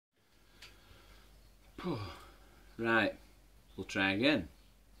Right, we'll try again.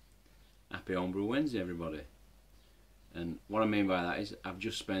 Happy Homebrew Wednesday, everybody. And what I mean by that is I've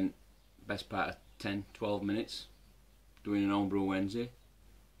just spent best part of 10-12 minutes doing an Homebrew Wednesday.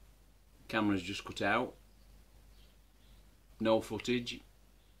 Camera's just cut out. No footage.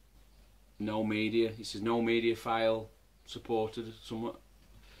 No media. It says no media file supported somewhat.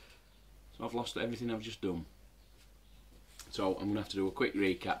 So I've lost everything I've just done. So I'm going to have to do a quick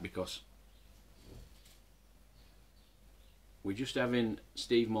recap because we're just having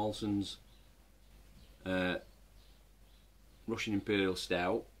Steve Molson's Russian Imperial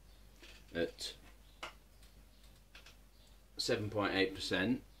Stout at 7.8%,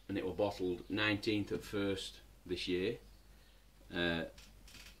 and it was bottled 19th at 1st this year.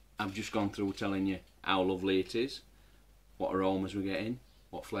 I've just gone through telling you how lovely it is, what aromas we're getting,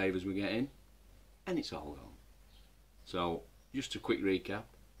 what flavours we're getting, and it's all gone. So just a quick recap,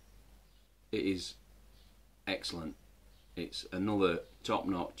 it is excellent. It's another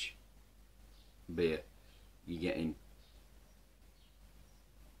top-notch beer. You're getting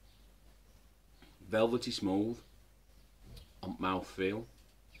velvety smooth on mouthfeel,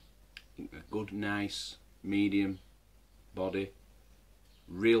 a good nice medium body,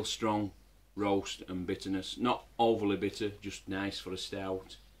 real strong roast and bitterness, not overly bitter, just nice for a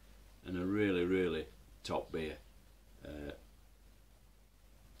stout, and a really top beer.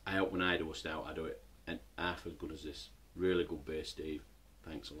 I hope when I do a stout I do it and half as good as this. Really good beer, Steve.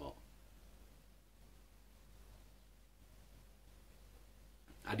 Thanks a lot.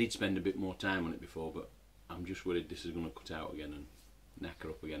 I did spend a bit more time on it before, but I'm just worried this is going to cut out again and knacker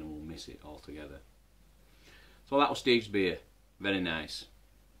up again and we'll miss it altogether. So that was Steve's beer. Very nice.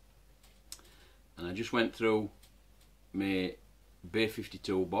 And I just went through my Beer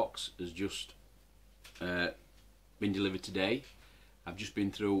 52 box, has just been delivered today. I've just been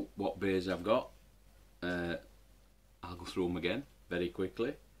through what beers I've got. I'll go through them again very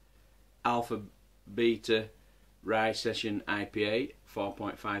quickly. Alpha Beta Rye Session IPA,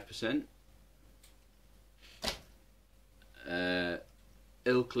 4.5%.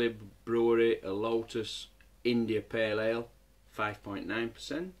 Ilklib Brewery a Lotus India Pale Ale,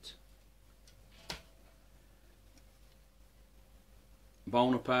 5.9%.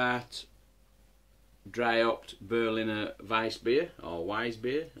 Bonaparte Dry Hopped Berliner Weissbier, or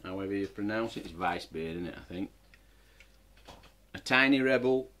Weissbier, however you pronounce it. It's Weissbier, isn't it, I think. A Tiny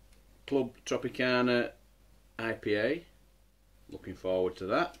Rebel Club Tropicana IPA, looking forward to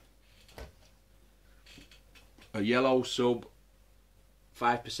that. A Yellow Sub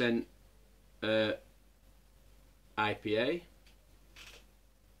 5% IPA.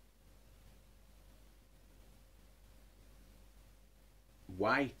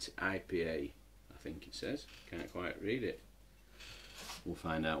 White IPA, I think it says. Can't quite read it. We'll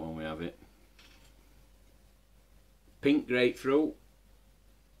find out when we have it. Pink Grapefruit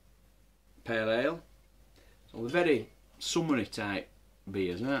Pale Ale. So they're very summery type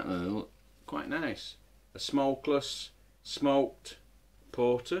beers, aren't they? They look quite nice. A Smokeless Smoked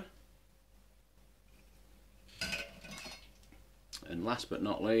Porter. And last but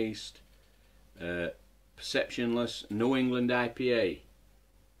not least, Perceptionless New England IPA.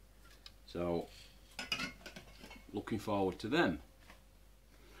 So, looking forward to them.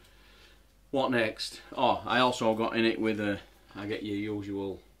 What next? Oh, I also got in it with I get your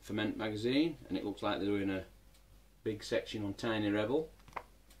usual Ferment magazine, and it looks like they're doing a big section on Tiny Rebel.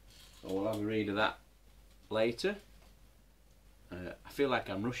 So we'll have a read of that later. I feel like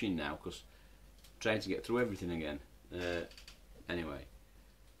I'm rushing now because I'm trying to get through everything again. Anyway.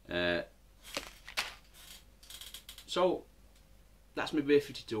 So, that's my Beer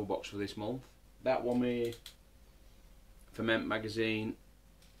 52 box for this month. That one my Ferment magazine,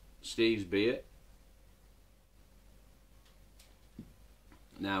 Steve's beer.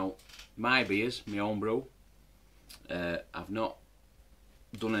 Now, my beers, my own brew, I've not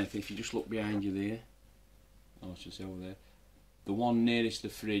done anything. If you just look behind you there, oh, it's just over there. The one nearest the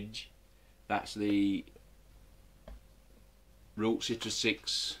fridge, that's the Root Citrus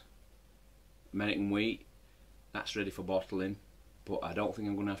 6 American Wheat. That's ready for bottling, but I don't think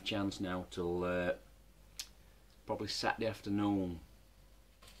I'm going to have a chance now till probably Saturday afternoon.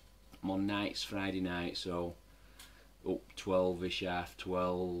 I'm on nights Friday night, so up 12ish, half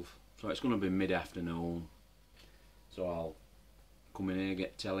 12. So it's going to be mid-afternoon. So I'll come in here,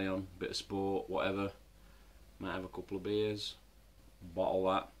 get telly on, bit of sport, whatever. Might have a couple of beers, bottle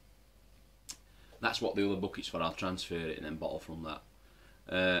that. That's what the other bucket's for. I'll transfer it and then bottle from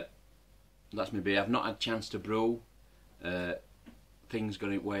that. That's my beer. I've not had a chance to brew. Things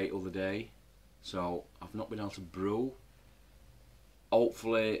got away the other day, so I've not been able to brew.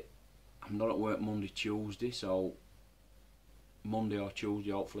 Hopefully I'm not at work Monday, Tuesday, so Monday or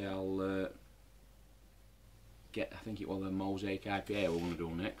Tuesday hopefully I'll get, I think it was the Mosaic IPA we're going to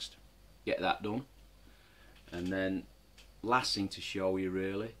do next, get that done. And then last thing to show you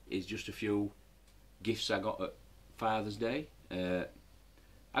really is just a few gifts I got at Father's Day. I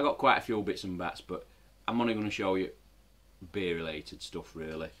got quite a few bits and bats, but I'm only going to show you beer related stuff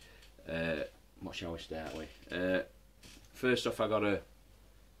really. What shall we start with? First off, I got a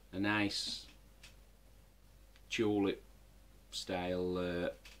nice tulip style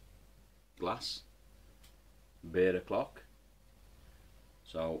glass, beer o'clock,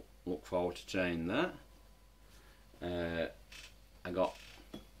 so look forward to trying that. I got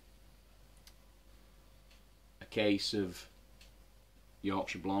a case of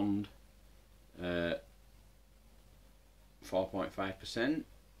Yorkshire Blonde, 4.5%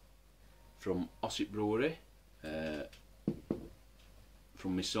 from Ossip Brewery,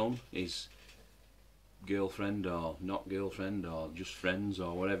 from my son, his girlfriend or not girlfriend or just friends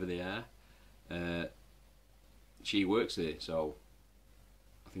or whatever they are. She works there, so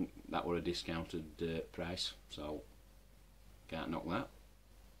I think that were a discounted price, so can't knock that.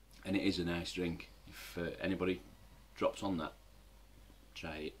 And it is a nice drink. If anybody drops on that,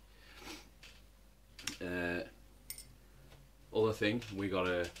 try it. Other thing, we got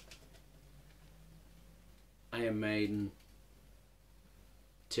a Iron Maiden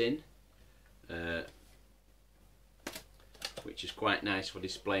tin, which is quite nice for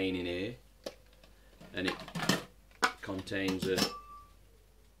displaying in here, and it contains a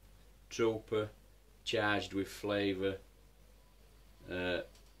Trooper charged with flavour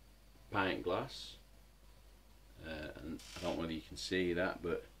pint glass, and I don't know whether you can see that,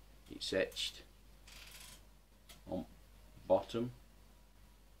 but it's etched on bottom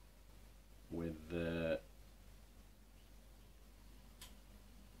with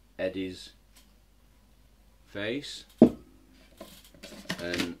Eddie's face,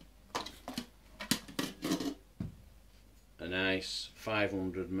 and a nice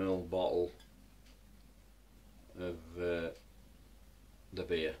 500ml bottle of the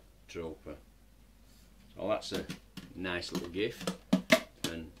beer Trooper. So that's a nice little gift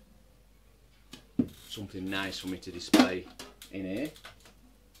and something nice for me to display in here.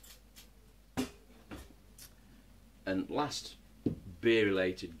 And last beer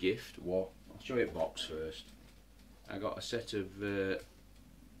related gift, well, I'll show you the box first. I got a set of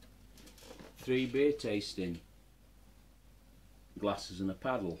 3 beer tasting glasses and a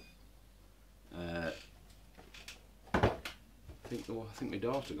paddle. I think my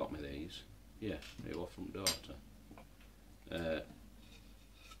daughter got me these. Yeah, it was from daughter.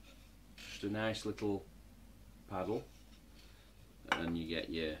 Just a nice little paddle, and you get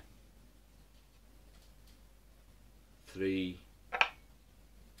your 3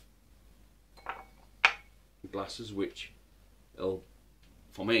 glasses, which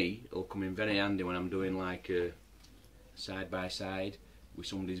for me it'll come in very handy when I'm doing like a side by side with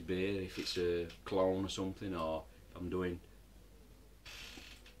somebody's beer, if it's a clone or something, or if I'm doing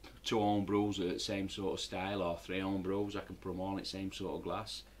 2 home brews at the same sort of style, or 3 home brews, I can put them all in the same sort of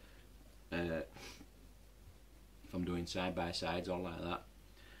glass. If I'm doing side by sides or like that.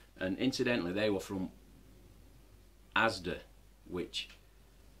 And incidentally, they were from Asda, which,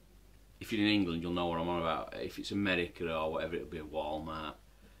 if you're in England, you'll know what I'm on about. If it's America or whatever, it'll be a Walmart.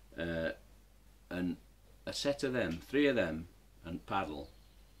 And a set of them, 3 of them, and paddle,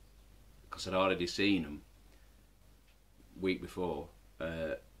 because I'd already seen them week before.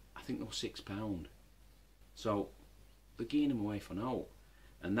 I think they were £6. So they're giving them away for now,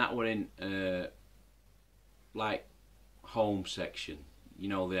 and that were in like home section. You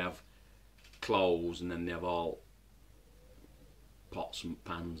know, they have clothes, and then they have all pots and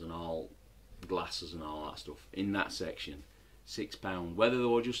pans and all glasses and all that stuff in that section. £6. Whether they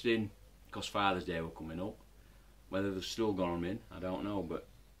were just in because Father's Day were coming up, whether they've still got them in, I don't know. But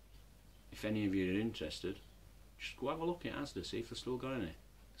if any of you are interested, just go have a look at Asda, see if they've still got any.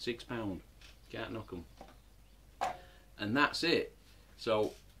 £6, can't knock them. And that's it.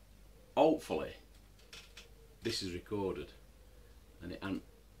 So hopefully this is recorded and it ain't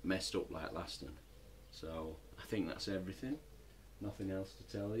messed up like last time. So I think that's everything. Nothing else to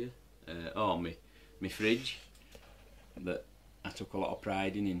tell you. Oh, my fridge that I took a lot of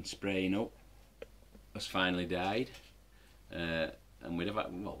pride in spraying up has finally died. And we've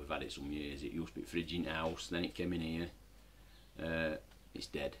had it some years. It used to be fridge in the house, then it came in here. It's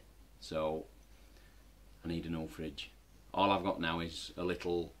dead, so I need a new fridge. All I've got now is a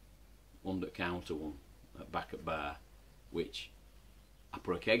little under counter one back at bar, which I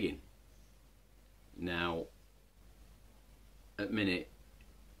put a keg in. Now at the minute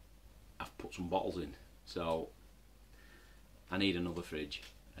put some bottles in. So I need another fridge.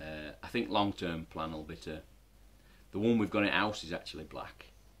 I think long term plan will be to, the one we've got in house is actually black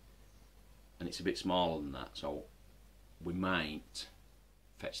and it's a bit smaller than that, so we might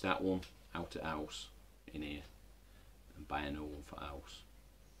fetch that one out of house in here and buy a new one for house.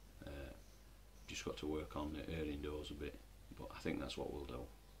 Just got to work on the airing doors a bit, but I think that's what we'll do.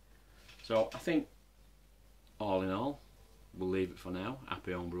 So I think all in all we'll leave it for now.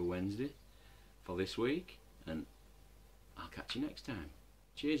 Happy Homebrew Wednesday for this week, and I'll catch you next time.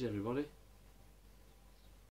 Cheers everybody.